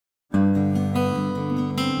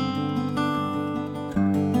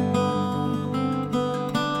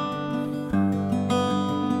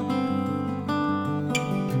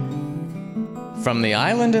From the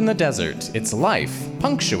island in the desert, it's life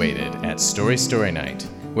punctuated at Story Story Night,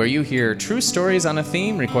 where you hear true stories on a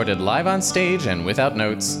theme recorded live on stage and without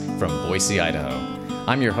notes from Boise, Idaho.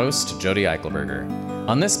 I'm your host, Jody Eichelberger.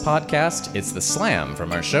 On this podcast, it's the slam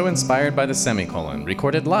from our show inspired by the semicolon,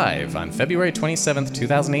 recorded live on February 27th,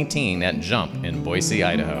 2018 at Jump in Boise,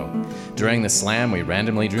 Idaho. During the slam, we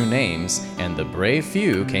randomly drew names, and the brave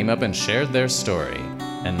few came up and shared their story.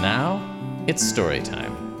 And now, it's story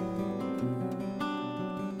time.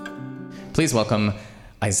 Please welcome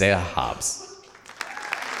Isaiah Hobbs.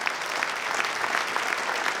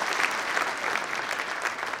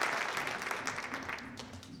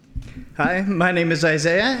 Hi, my name is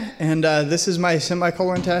Isaiah, and this is my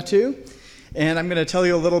semicolon tattoo, and I'm going to tell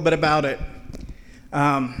you a little bit about it.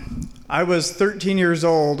 I was 13 years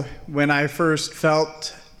old when I first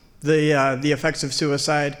felt the effects of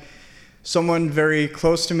suicide. Someone very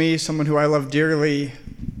close to me, someone who I love dearly,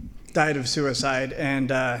 died of suicide,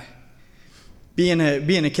 and being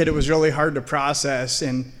a kid, it was really hard to process.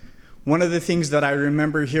 And one of the things that I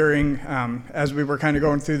remember hearing as we were kind of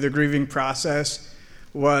going through the grieving process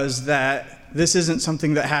was that this isn't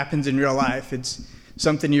something that happens in real life. It's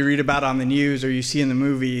something you read about on the news or you see in the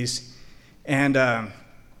movies. And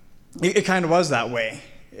it kind of was that way.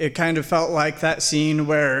 It kind of felt like that scene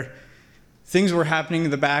where things were happening in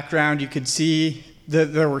the background. You could see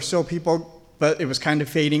that there were still people, but it was kind of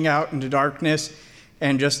fading out into darkness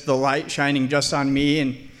and just the light shining just on me,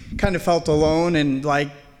 and kind of felt alone. And like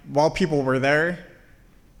while people were there,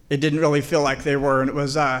 it didn't really feel like they were. And it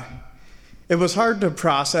was hard to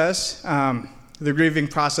process. The grieving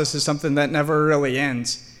process is something that never really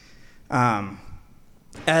ends.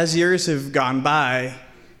 As years have gone by,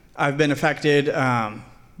 I've been affected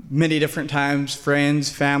many different times: friends,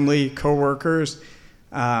 family, coworkers,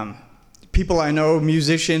 people I know,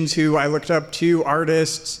 musicians who I looked up to,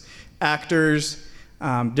 artists, actors,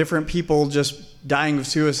 different people just dying of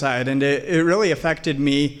suicide. And it really affected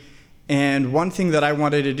me. And one thing that I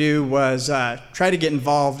wanted to do was try to get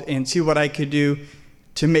involved and see what I could do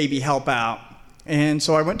to maybe help out. And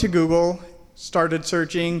so I went to Google, started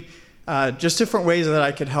searching just different ways that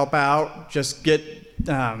I could help out, just get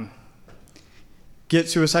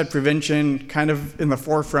suicide prevention kind of in the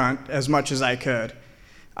forefront as much as I could.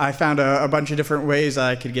 I found a bunch of different ways that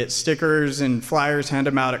I could get stickers and flyers, hand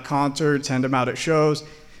them out at concerts, hand them out at shows,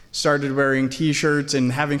 started wearing t-shirts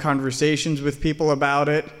and having conversations with people about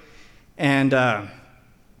it. And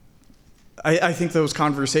I think those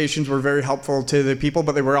conversations were very helpful to the people,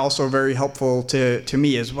 but they were also very helpful to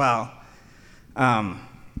me as well. One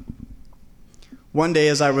day,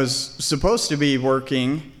 as I was supposed to be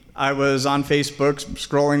working, I was on Facebook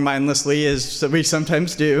scrolling mindlessly, as we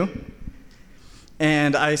sometimes do.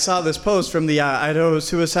 And I saw this post from the Idaho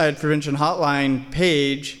Suicide Prevention Hotline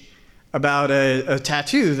page about a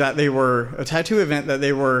tattoo event that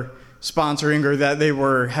they were sponsoring or that they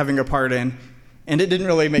were having a part in. And it didn't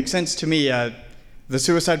really make sense to me. The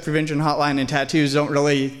Suicide Prevention Hotline and tattoos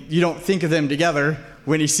you don't think of them together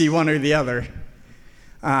when you see one or the other.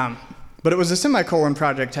 But it was a semicolon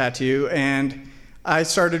project tattoo, and I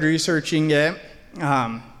started researching it.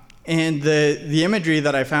 And the imagery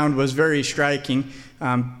that I found was very striking.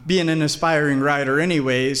 Being an aspiring writer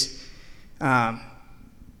anyways,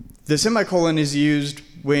 the semicolon is used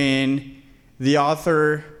when the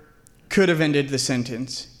author could have ended the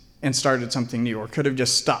sentence and started something new, or could have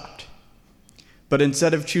just stopped. But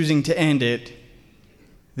instead of choosing to end it,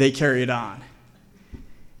 they carried on.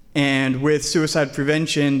 And with suicide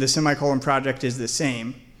prevention, the semicolon project is the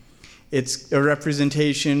same. It's a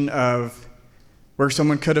representation of where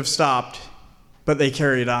someone could have stopped, but they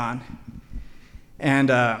carried on.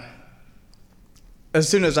 And as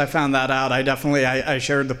soon as I found that out, I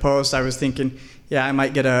shared the post. I was thinking, yeah, I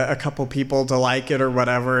might get a couple people to like it or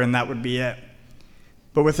whatever, and that would be it.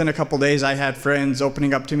 But within a couple days, I had friends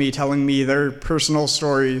opening up to me, telling me their personal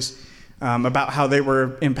stories about how they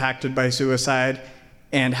were impacted by suicide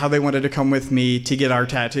and how they wanted to come with me to get our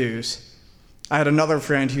tattoos. I had another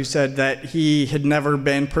friend who said that he had never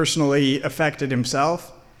been personally affected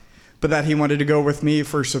himself, but that he wanted to go with me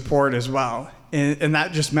for support as well. And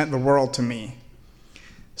that just meant the world to me.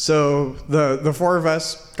 So the four of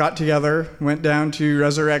us got together, went down to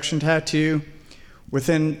Resurrection Tattoo.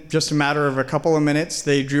 Within just a matter of a couple of minutes,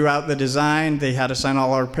 they drew out the design. They had to sign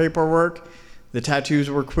all our paperwork. The tattoos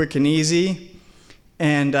were quick and easy.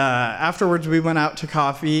 And afterwards, we went out to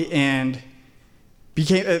coffee, and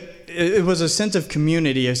it was a sense of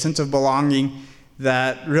community, a sense of belonging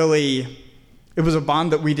that really, it was a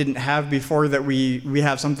bond that we didn't have before, that we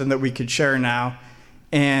have something that we could share now.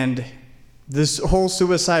 And this whole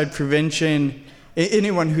suicide prevention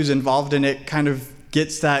anyone who's involved in it kind of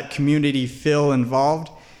gets that community feel involved.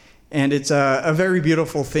 And it's a very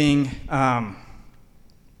beautiful thing.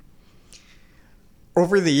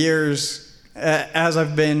 Over the years, as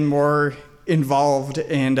I've been more involved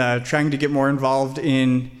and trying to get more involved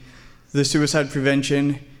in the suicide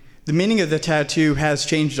prevention, the meaning of the tattoo has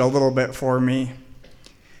changed a little bit for me.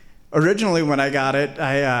 Originally, when I got it,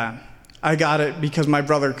 I got it because my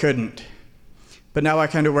brother couldn't. But now I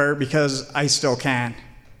kind of wear it because I still can.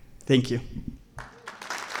 Thank you.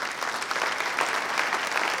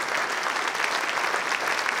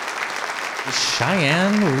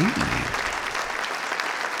 Cheyenne Lee.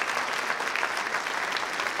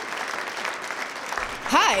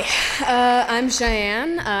 Hi, I'm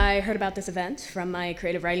Cheyenne. I heard about this event from my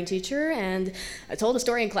creative writing teacher, and I told a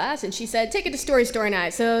story in class, and she said, take it to Story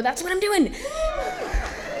Night, so that's what I'm doing.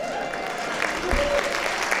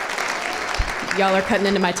 Y'all are cutting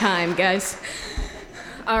into my time, guys.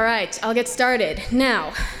 All right, I'll get started.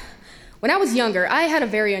 Now, when I was younger, I had a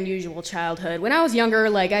very unusual childhood. When I was younger,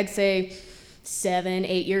 like I'd say 7,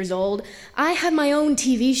 8 years old, I had my own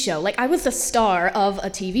TV show. Like, I was the star of a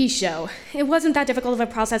TV show. It wasn't that difficult of a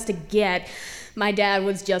process to get. My dad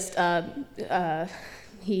was just,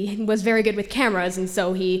 he was very good with cameras, and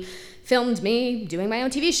so he filmed me doing my own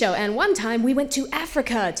TV show. And one time, we went to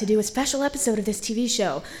Africa to do a special episode of this TV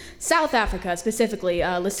show. South Africa, specifically,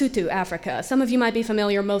 Lesotho, Africa. Some of you might be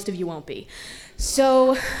familiar, most of you won't be.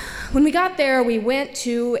 So, when we got there, we went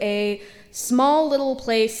to a small little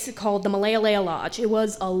place called the Malaya Lodge. It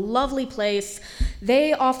was a lovely place.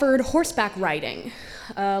 They offered horseback riding,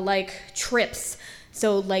 like trips.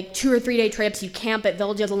 So like 2 or 3 day trips, you camp at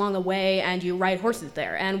villages along the way and you ride horses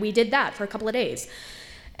there. And we did that for a couple of days.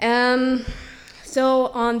 So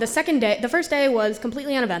on the second day, the first day was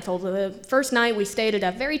completely uneventful. The first night we stayed at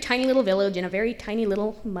a very tiny little village in a very tiny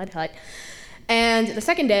little mud hut. And the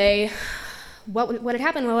second day, what had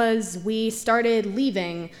happened was we started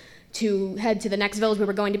leaving to head to the next village we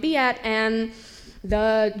were going to be at, and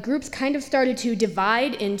the groups kind of started to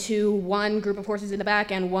divide into one group of horses in the back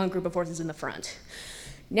and one group of horses in the front.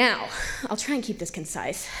 Now, I'll try and keep this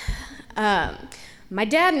concise. My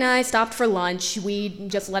dad and I stopped for lunch. We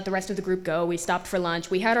just let the rest of the group go. We stopped for lunch.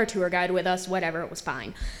 We had our tour guide with us, whatever, it was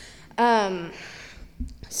fine.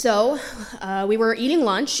 So we were eating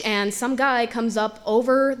lunch, and some guy comes up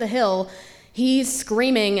over the hill. He's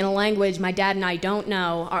screaming in a language my dad and I don't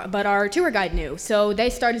know, but our tour guide knew. So they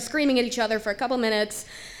started screaming at each other for a couple minutes,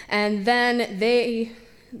 and then the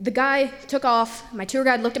guy took off. My tour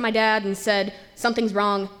guide looked at my dad and said, "Something's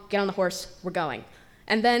wrong, get on the horse, we're going."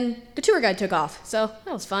 And then the tour guide took off, so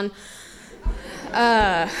that was fun.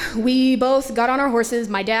 We both got on our horses.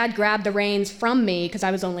 My dad grabbed the reins from me, because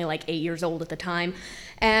I was only like 8 years old at the time,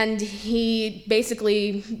 and he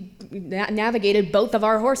basically navigated both of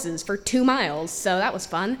our horses for 2 miles, so that was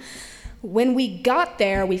fun. When we got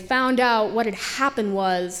there, we found out what had happened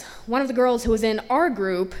was one of the girls who was in our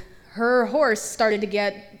group, her horse started to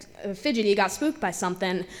get fidgety, got spooked by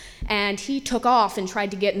something, and he took off and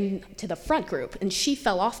tried to get into the front group, and she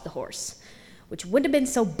fell off the horse, which wouldn't have been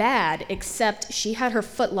so bad, except she had her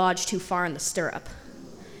foot lodged too far in the stirrup.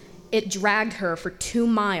 It dragged her for 2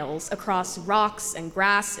 miles across rocks and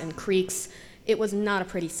grass and creeks. It was not a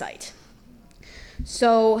pretty sight.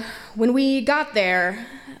 So when we got there,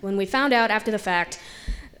 when we found out after the fact,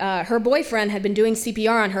 her boyfriend had been doing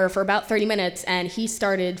CPR on her for about 30 minutes, and he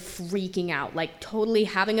started freaking out, like totally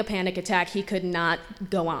having a panic attack. He could not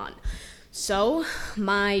go on. So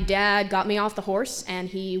my dad got me off the horse, and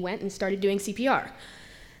he went and started doing CPR.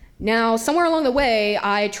 Now, somewhere along the way,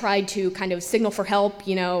 I tried to kind of signal for help.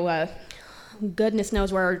 Goodness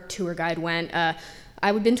knows where our tour guide went. I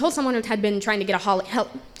had been told someone had been trying to get a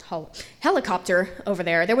helicopter over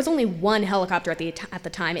there. There was only one helicopter at the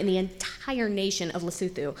time in the entire nation of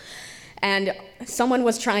Lesotho. And someone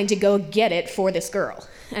was trying to go get it for this girl.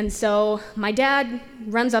 And so my dad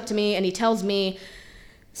runs up to me and he tells me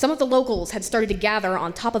some of the locals had started to gather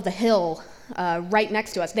on top of the hill right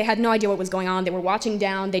next to us. They had no idea what was going on. They were watching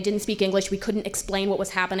down. They didn't speak English. We couldn't explain what was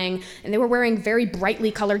happening. And they were wearing very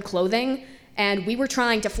brightly colored clothing. And we were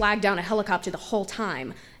trying to flag down a helicopter the whole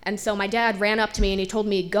time. And so my dad ran up to me and he told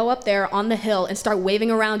me, go up there on the hill and start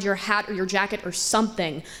waving around your hat or your jacket or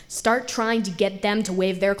something. Start trying to get them to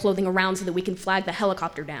wave their clothing around so that we can flag the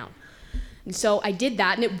helicopter down. And so I did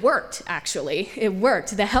that, and it worked, actually. It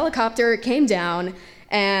worked. The helicopter came down,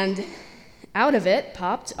 and out of it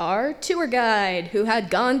popped our tour guide, who had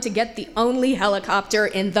gone to get the only helicopter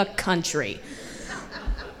in the country.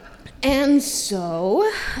 And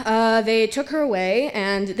so they took her away,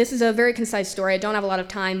 and this is a very concise story. I don't have a lot of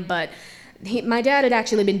time, but My dad had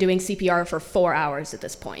actually been doing CPR for 4 hours at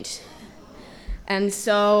this point. And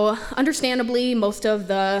so, understandably, most of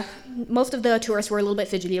the tourists were a little bit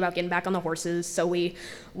fidgety about getting back on the horses, so we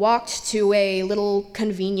walked to a little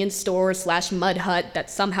convenience store / mud hut that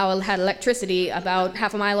somehow had electricity about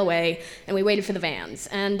half a mile away, and we waited for the vans.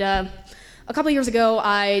 And a couple years ago,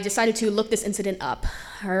 I decided to look this incident up.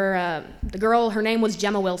 The girl, her name was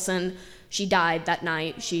Gemma Wilson. She died that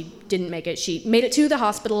night. She didn't make it. She made it to the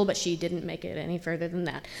hospital, but she didn't make it any further than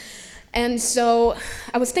that. And so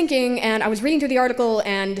I was thinking, and I was reading through the article,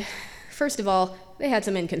 and first of all, they had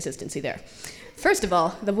some inconsistency there. First of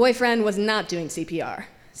all, the boyfriend was not doing CPR.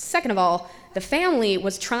 Second of all, the family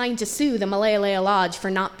was trying to sue the Malaylea Lodge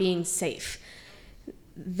for not being safe.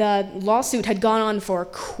 The lawsuit had gone on for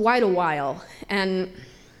quite a while, and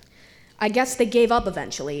I guess they gave up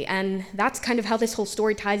eventually, and that's kind of how this whole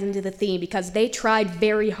story ties into the theme, because they tried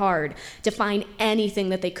very hard to find anything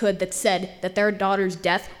that they could that said that their daughter's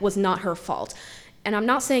death was not her fault. And I'm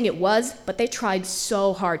not saying it was, but they tried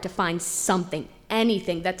so hard to find something,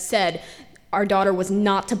 anything that said our daughter was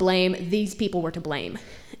not to blame, these people were to blame.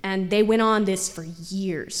 And they went on this for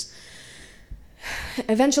years.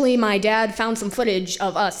 Eventually, my dad found some footage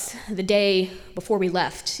of us the day before we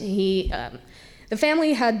left. The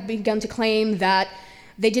family had begun to claim that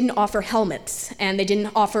they didn't offer helmets and they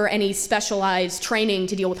didn't offer any specialized training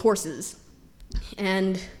to deal with horses.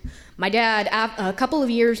 And my dad, a couple of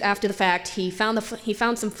years after the fact, he found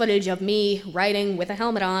some footage of me riding with a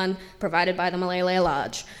helmet on, provided by the Malaylea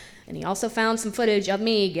Lodge. And he also found some footage of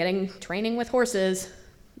me getting training with horses,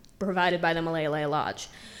 provided by the Malaylea Lodge.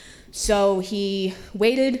 So he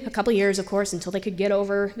waited a couple years, of course, until they could get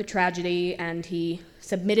over the tragedy, and he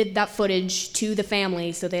submitted that footage to the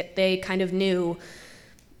family so that they kind of knew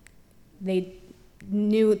they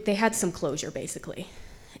had some closure, basically.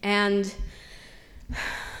 And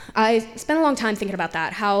I spent a long time thinking about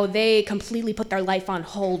that, how they completely put their life on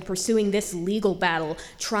hold, pursuing this legal battle,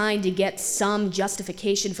 trying to get some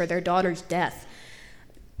justification for their daughter's death.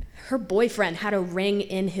 Her boyfriend had a ring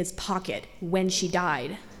in his pocket when she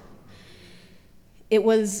died. It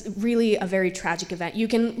was really a very tragic event. You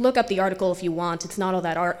can look up the article if you want. It's not all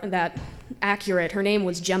that accurate. Her name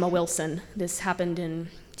was Gemma Wilson. This happened in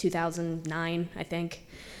 2009, I think.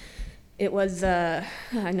 It was, I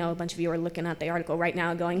know a bunch of you are looking at the article right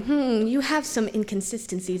now going, you have some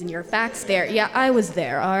inconsistencies in your facts there. Yeah, I was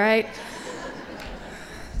there, all right?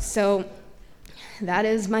 So that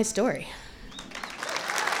is my story.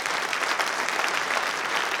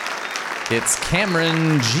 It's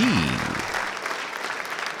Cameron G.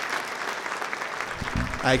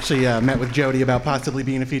 I actually met with Jody about possibly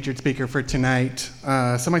being a featured speaker for tonight.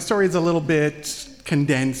 So my story is a little bit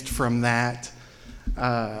condensed from that.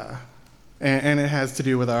 And it has to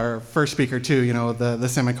do with our first speaker too, the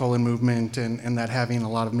semicolon movement and that having a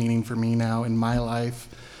lot of meaning for me now in my life.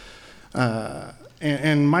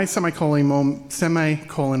 And my semicolon moment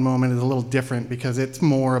is a little different because it's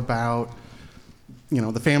more about,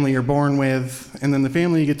 the family you're born with, and then the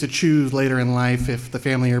family you get to choose later in life if the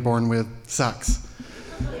family you're born with sucks.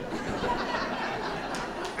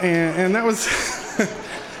 And that was,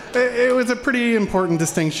 it was a pretty important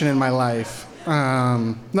distinction in my life.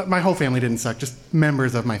 My whole family didn't suck, just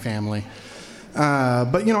members of my family.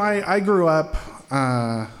 But I grew up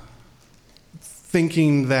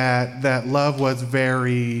thinking that love was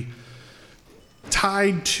very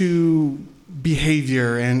tied to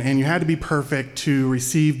behavior, and you had to be perfect to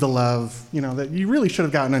receive the love, that you really should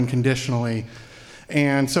have gotten unconditionally.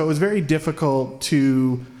 And so it was very difficult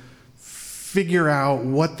to figure out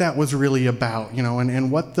what that was really about,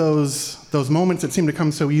 and what those moments that seemed to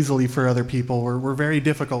come so easily for other people were very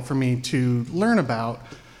difficult for me to learn about.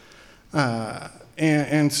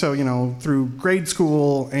 And so, through grade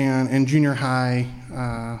school and junior high,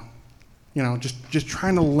 just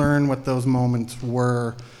trying to learn what those moments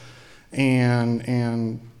were,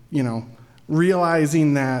 and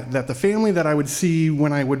realizing that the family that I would see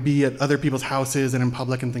when I would be at other people's houses and in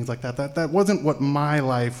public and things like that wasn't what my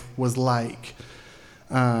life was like.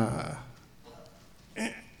 I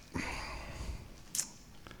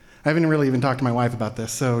haven't really even talked to my wife about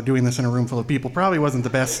this, so doing this in a room full of people probably wasn't the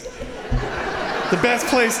best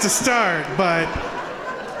place to start, but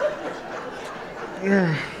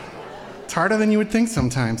it's harder than you would think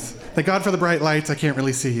sometimes. Thank God for the bright lights, I can't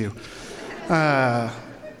really see you.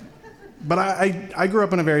 But I grew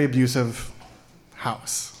up in a very abusive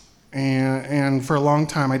house. And for a long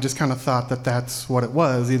time, I just kind of thought that that's what it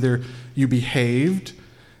was. Either you behaved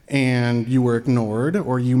and you were ignored,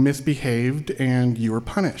 or you misbehaved and you were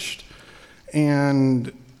punished.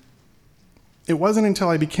 And it wasn't until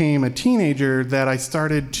I became a teenager that I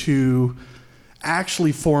started to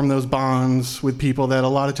actually form those bonds with people that a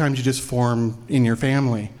lot of times you just form in your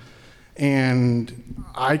family. And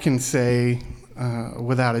I can say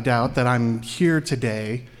without a doubt that I'm here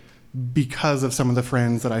today because of some of the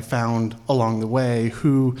friends that I found along the way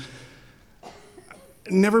who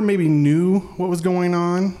never maybe knew what was going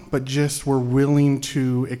on, but just were willing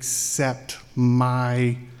to accept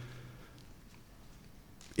my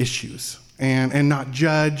issues and not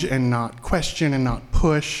judge and not question and not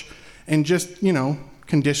push and just,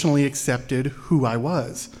 conditionally accepted who I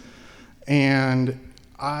was. And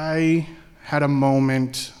I had a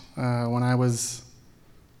moment when I was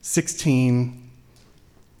 16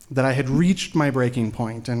 that I had reached my breaking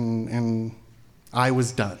point and I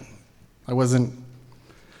was done.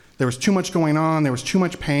 There was too much going on, there was too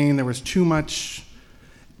much pain, there was too much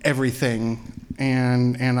everything,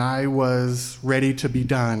 and I was ready to be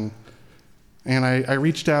done. And I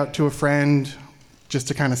reached out to a friend just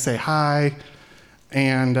to kind of say hi,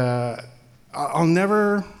 and I'll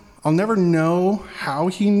never know how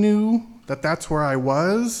he knew that that's where I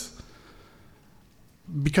was,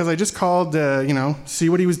 because I just called to, see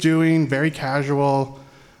what he was doing, very casual,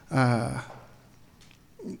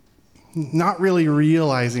 not really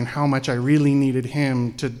realizing how much I really needed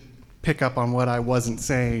him to pick up on what I wasn't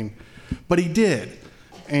saying. But he did.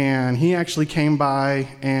 And he actually came by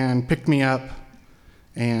and picked me up,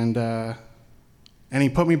 and he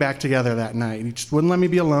put me back together that night. He just wouldn't let me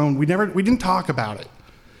be alone. We didn't talk about it.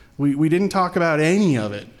 We didn't talk about any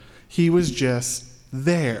of it. He was just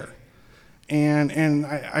there. And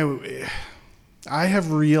I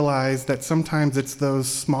have realized that sometimes it's those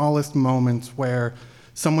smallest moments where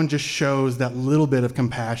someone just shows that little bit of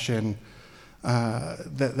compassion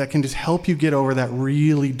that can just help you get over that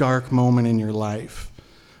really dark moment in your life.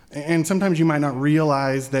 And sometimes you might not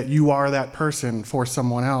realize that you are that person for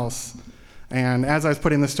someone else. And as I was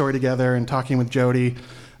putting the story together and talking with Jody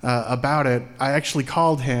about it, I actually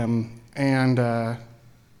called him and I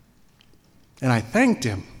thanked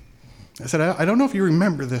him. I said, I don't know if you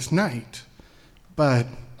remember this night, but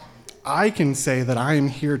I can say that I am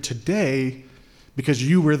here today because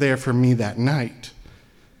you were there for me that night.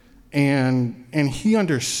 And he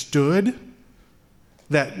understood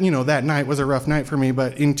that, that night was a rough night for me,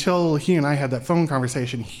 but until he and I had that phone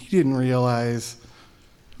conversation, he didn't realize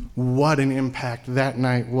what an impact that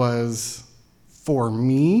night was for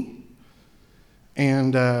me.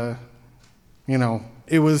 And,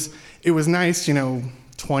 it was nice,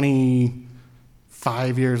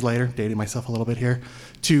 25 years later, dating myself a little bit here,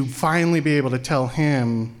 to finally be able to tell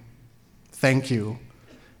him thank you,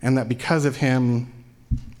 and that because of him,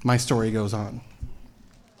 my story goes on.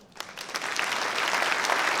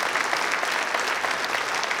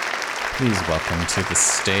 Please welcome to the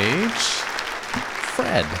stage,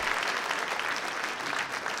 Fred.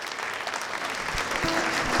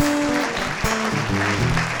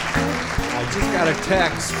 I just got a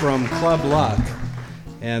text from Club Luck,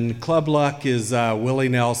 and Club Luck is Willie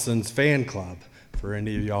Nelson's fan club, for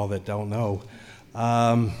any of y'all that don't know.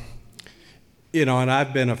 And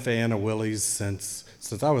I've been a fan of Willie's since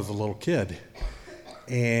I was a little kid.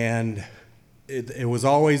 And it was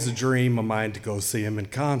always a dream of mine to go see him in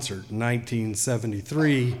concert. In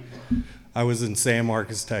 1973, I was in San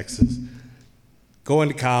Marcos, Texas, going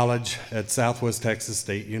to college at Southwest Texas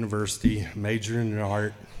State University, majoring in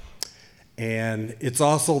art. And it's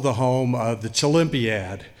also the home of the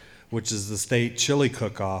Chillimpiad, which is the state chili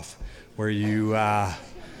cook-off, where you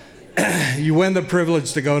win the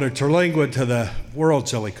privilege to go to Terlingua to the World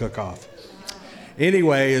Chili Cook-Off.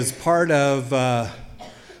 Anyway, as part of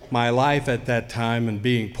my life at that time and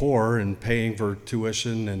being poor and paying for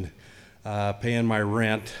tuition and paying my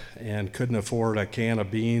rent and couldn't afford a can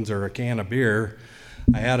of beans or a can of beer,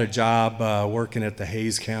 I had a job working at the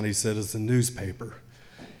Hays County Citizen newspaper.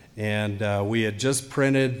 And we had just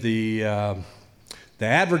printed the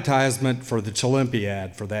advertisement for the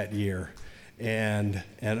Chillimpiad for that year. And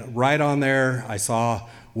right on there, I saw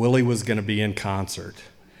Willie was going to be in concert.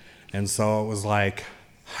 And so it was like,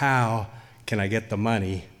 how can I get the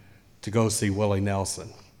money to go see Willie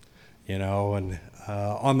Nelson? And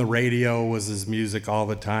on the radio was his music all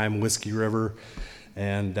the time, Whiskey River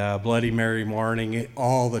and Bloody Mary Morning,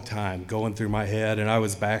 all the time, going through my head. And I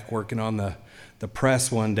was back working on the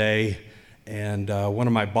press one day, and one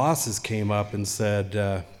of my bosses came up and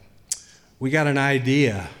said, we got an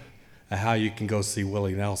idea of how you can go see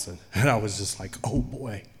Willie Nelson. And I was just like, oh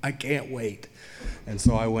boy, I can't wait. And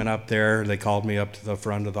so I went up there, they called me up to the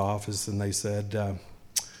front of the office, and they said,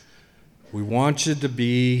 we want you to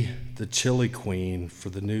be the chili queen for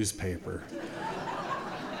the newspaper.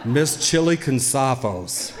 Miss Chili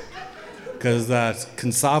Consafos. because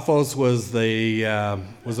Consafos was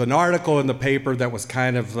an article in the paper that was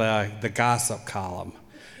kind of the gossip column.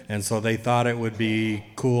 And so they thought it would be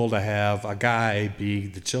cool to have a guy be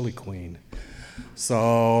the chili queen.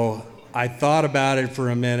 So I thought about it for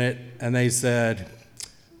a minute, and they said,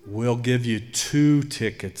 we'll give you 2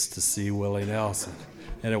 tickets to see Willie Nelson.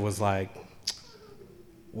 And it was like,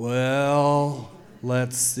 well,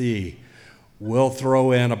 let's see. We'll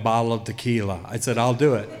throw in a bottle of tequila. I said, I'll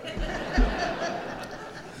do it.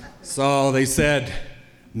 So they said,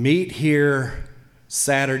 meet here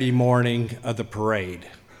Saturday morning of the parade,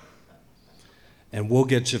 and we'll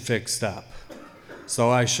get you fixed up. So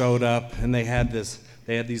I showed up, and they had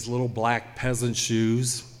these little black peasant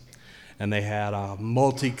shoes, and they had a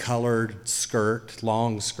multicolored skirt,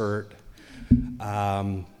 long skirt.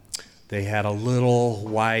 They had a little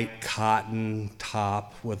white cotton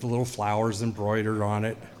top with little flowers embroidered on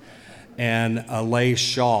it, and a lace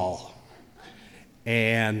shawl.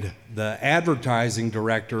 And the advertising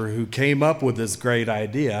director who came up with this great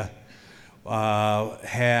idea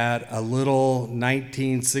had a little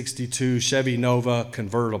 1962 Chevy Nova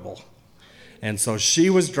convertible. And so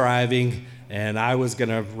she was driving, and I was going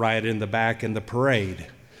to ride in the back in the parade.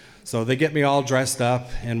 So they get me all dressed up,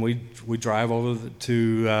 and we drive over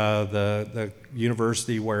to the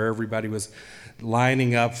university where everybody was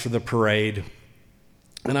lining up for the parade.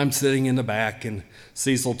 And I'm sitting in the back, and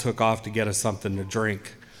Cecil took off to get us something to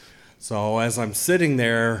drink. So as I'm sitting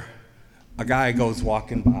there, a guy goes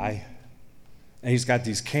walking by, and he's got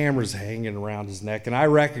these cameras hanging around his neck, and I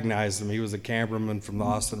recognized him. He was a cameraman from the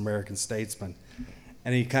Austin American-Statesman.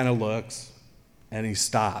 And he kind of looks, and he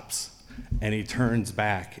stops, and he turns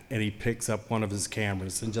back, and he picks up one of his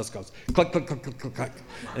cameras and just goes click, click, click, click, click, click.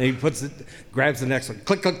 And he grabs the next one,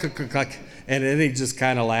 click, click, click, click, click. And then he just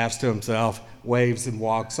kind of laughs to himself, waves, and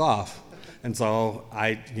walks off. And so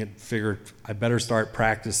I figured I better start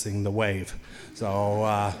practicing the wave. So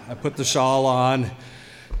I put the shawl on.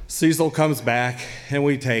 Cecil comes back, and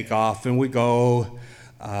we take off, and we go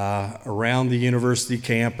around the university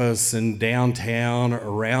campus and downtown,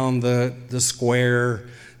 around the square,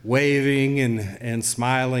 waving and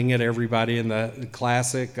smiling at everybody in the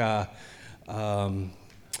classic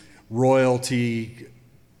royalty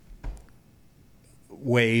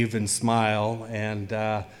wave and smile.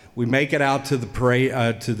 And we make it out to the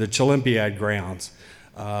parade, to the Chillimpiad grounds,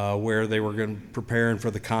 where they were preparing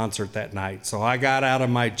for the concert that night. So I got out of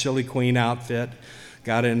my Chili Queen outfit,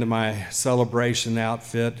 got into my celebration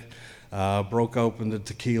outfit, broke open the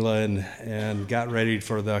tequila and got ready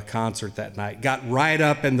for the concert that night. Got right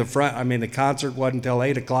up in the front. I mean, the concert wasn't until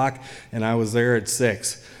 8 o'clock, and I was there at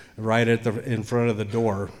 6, right in front of the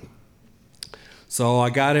door. So I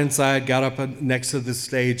got inside, got up next to the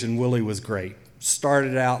stage, and Willie was great.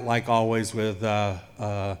 Started out, like always, with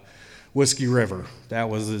Whiskey River. That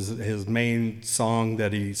was his main song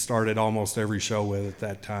that he started almost every show with at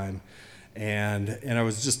that time. And I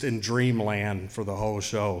was just in dreamland for the whole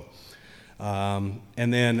show. And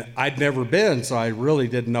then I'd never been, so I really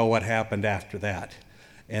didn't know what happened after that.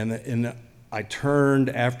 And I turned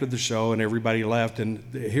after the show, and everybody left, and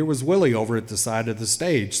here was Willie over at the side of the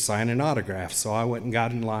stage signing autographs. So I went and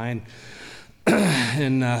got in line,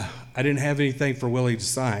 and I didn't have anything for Willie to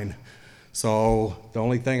sign. So the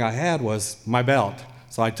only thing I had was my belt.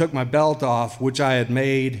 So I took my belt off, which I had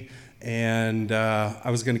made, and I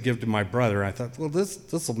was going to give to my brother. I thought, well,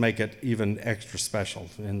 this will make it even extra special.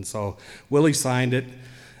 And so Willie signed it,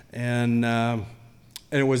 and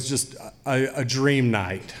it was just a dream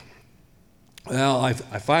night. Well, I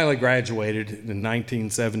finally graduated in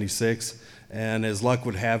 1976, and as luck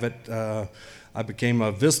would have it, I became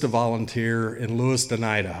a VISTA volunteer in Lewiston,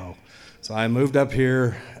 Idaho. So I moved up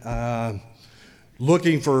here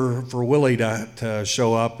looking for Willie to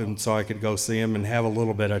show up, and so I could go see him and have a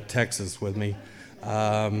little bit of Texas with me.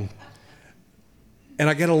 And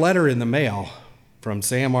I get a letter in the mail from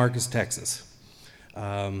San Marcos, Texas.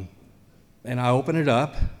 And I open it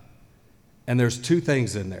up, and there's 2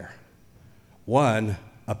 things in there. One,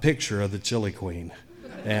 a picture of the Chili Queen.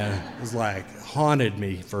 And it was like haunted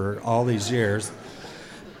me for all these years.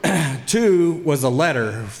 2 was a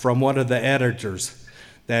letter from one of the editors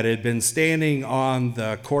that had been standing on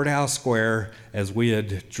the courthouse square as we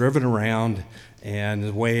had driven around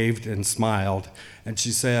and waved and smiled. And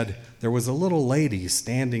she said, there was a little lady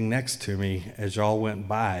standing next to me as y'all went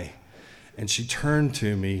by. And she turned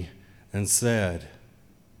to me and said,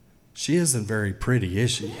 she isn't very pretty,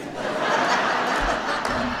 is she?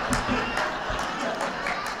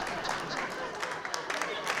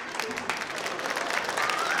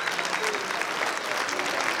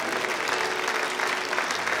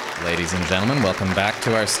 Ladies and gentlemen, welcome back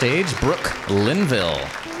to our stage, Brooke Linville.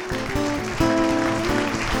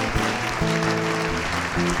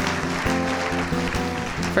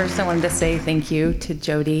 First, I wanted to say thank you to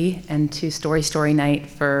Jody and to Story Night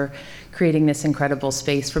for creating this incredible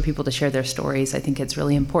space for people to share their stories. I think it's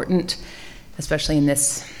really important, especially in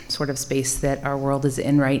this sort of space that our world is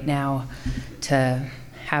in right now, to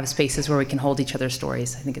have spaces where we can hold each other's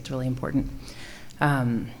stories. I think it's really important.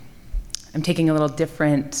 I'm taking a little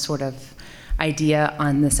different sort of idea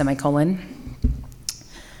on the semicolon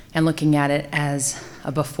and looking at it as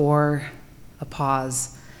a before, a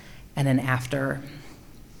pause, and an after.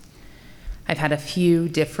 I've had a few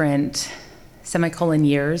different semicolon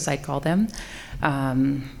years, I'd call them.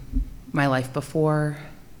 My life before,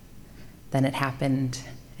 then it happened,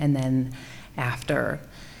 and then after.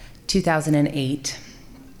 2008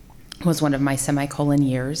 was one of my semicolon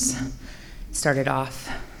years. Started off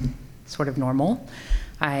sort of normal.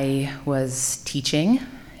 I was teaching,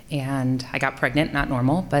 and I got pregnant, not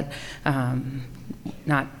normal, but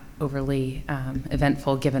not overly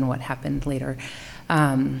eventful given what happened later.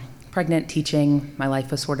 Pregnant, teaching, my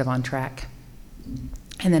life was sort of on track.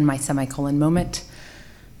 And then my semicolon moment,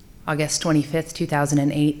 August 25th,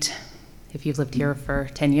 2008. If you've lived here for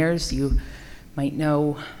 10 years, you might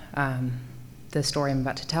know the story I'm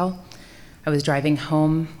about to tell. I was driving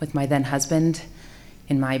home with my then husband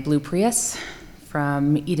in my blue Prius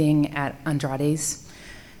from eating at Andrade's.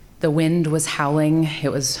 The wind was howling.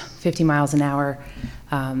 It was 50 miles an hour,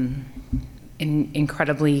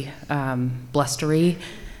 incredibly blustery.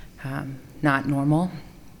 Not normal.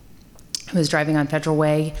 I was driving on Federal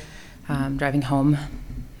Way, driving home.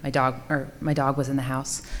 My dog was in the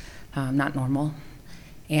house, not normal.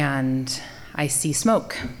 And I see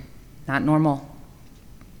smoke, not normal.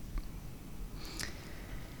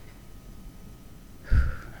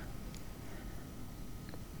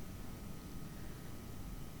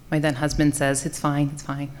 My then husband says, "It's fine, it's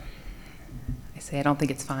fine." I say, "I don't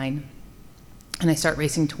think it's fine." And I start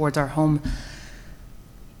racing towards our home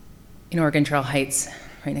in Oregon Trail Heights,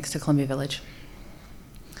 right next to Columbia Village.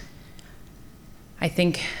 I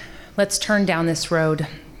think, let's turn down this road,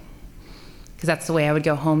 because that's the way I would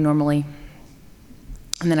go home normally.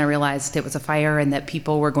 And then I realized it was a fire and that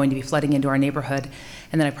people were going to be flooding into our neighborhood,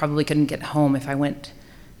 and that I probably couldn't get home if I went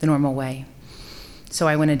the normal way. So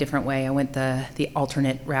I went a different way. I went the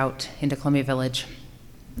alternate route into Columbia Village,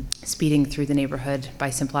 speeding through the neighborhood by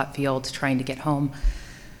Simplot Field, trying to get home.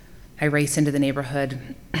 I race into the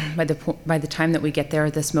neighborhood. By the time that we get there,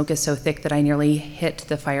 the smoke is so thick that I nearly hit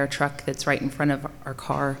the fire truck that's right in front of our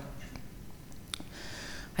car.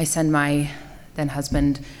 I send my then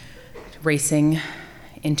husband racing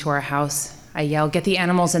into our house. I yell, "Get the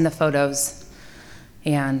animals in the photos."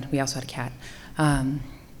 And we also had a cat.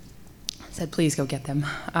 Said, "Please go get them."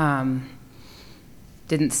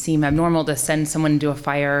 Didn't seem abnormal to send someone into a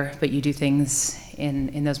fire, but you do things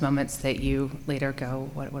in those moments that you later go,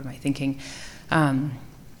 what am I thinking?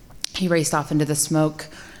 He raced off into the smoke.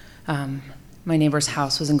 My neighbor's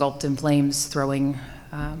house was engulfed in flames, throwing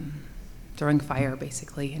fire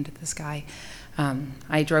basically into the sky.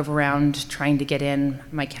 I drove around trying to get in.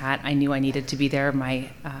 My cat, I knew I needed to be there. My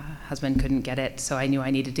husband couldn't get it, so I knew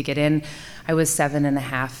I needed to get in. I was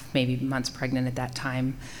 7.5, maybe months pregnant at that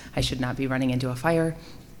time. I should not be running into a fire.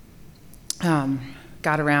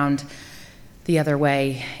 Got around the other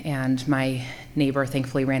way, and my neighbor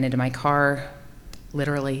thankfully ran into my car,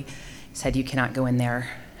 literally said, "You cannot go in there,"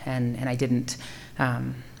 and I didn't. I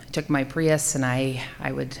took my Prius, and I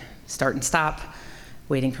would start and stop,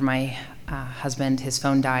 waiting for my husband. His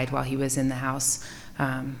phone died while he was in the house,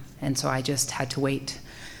 and so I just had to wait.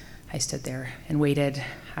 I stood there and waited.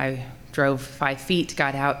 I drove 5 feet,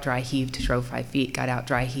 got out, dry heaved, drove 5 feet, got out,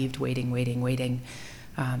 dry heaved, waiting.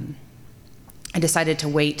 I decided to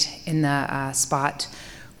wait in the spot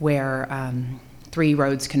where 3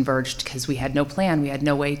 roads converged, because we had no plan. We had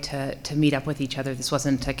no way to meet up with each other. This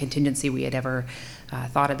wasn't a contingency we had ever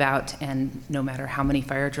thought about, and no matter how many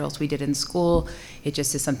fire drills we did in school, it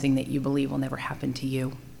just is something that you believe will never happen to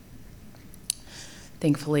you.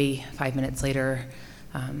 Thankfully, 5 minutes later,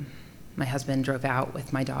 my husband drove out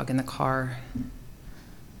with my dog in the car.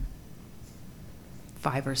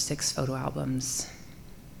 5 or 6 photo albums.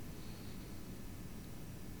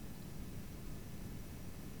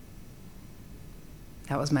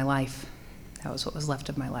 That was my life. That was what was left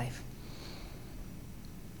of my life.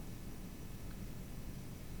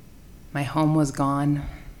 My home was gone.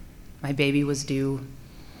 My baby was due.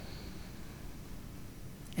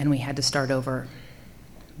 And we had to start over.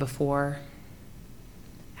 Before,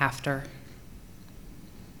 after.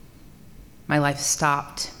 My life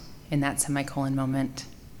stopped in that semicolon moment.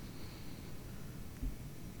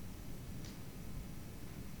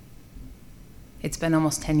 It's been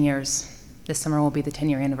almost 10 years. This summer will be the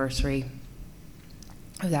 10-year anniversary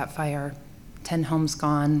of that fire. 10 homes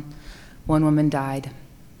gone, 1 woman died.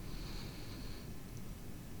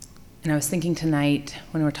 And I was thinking tonight,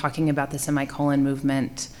 when we're talking about the semicolon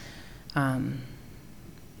movement, the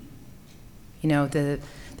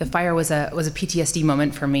fire was a PTSD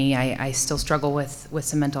moment for me. I still struggle with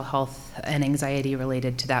some mental health and anxiety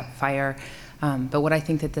related to that fire. But what I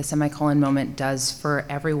think that the semicolon moment does for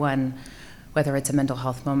everyone, whether it's a mental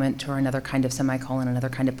health moment or another kind of semicolon, another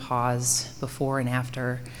kind of pause before and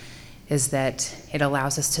after, is that it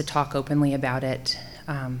allows us to talk openly about it,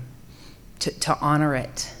 to honor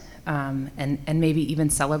it, and maybe even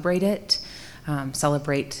celebrate it,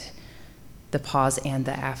 celebrate the pause and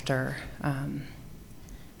the after. And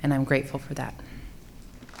I'm grateful for that.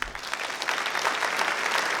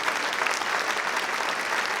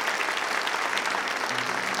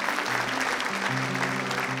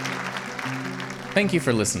 Thank you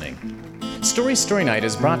for listening. Story Night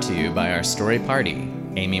is brought to you by our story party: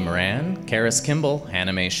 Amy Moran, Karis Kimball,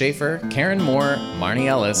 Hannah Mae Schaefer, Karen Moore, Marnie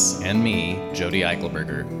Ellis, and me, Jody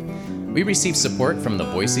Eichelberger. We receive support from the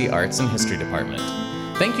Boise Arts and History Department.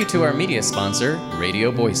 Thank you to our media sponsor,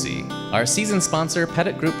 Radio Boise, our season sponsor,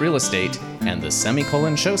 Pettit Group Real Estate, and the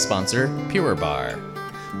Semicolon show sponsor, Pure Bar.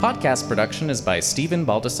 Podcast production is by Stephen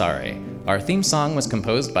Baldassare. Our theme song was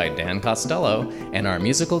composed by Dan Costello, and our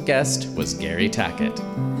musical guest was Gary Tackett.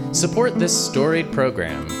 Support this storied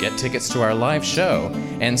program, get tickets to our live show,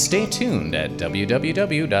 and stay tuned at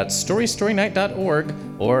www.storystorynight.org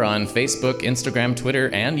or on Facebook, Instagram,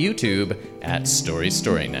 Twitter, and YouTube at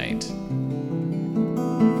Story Night.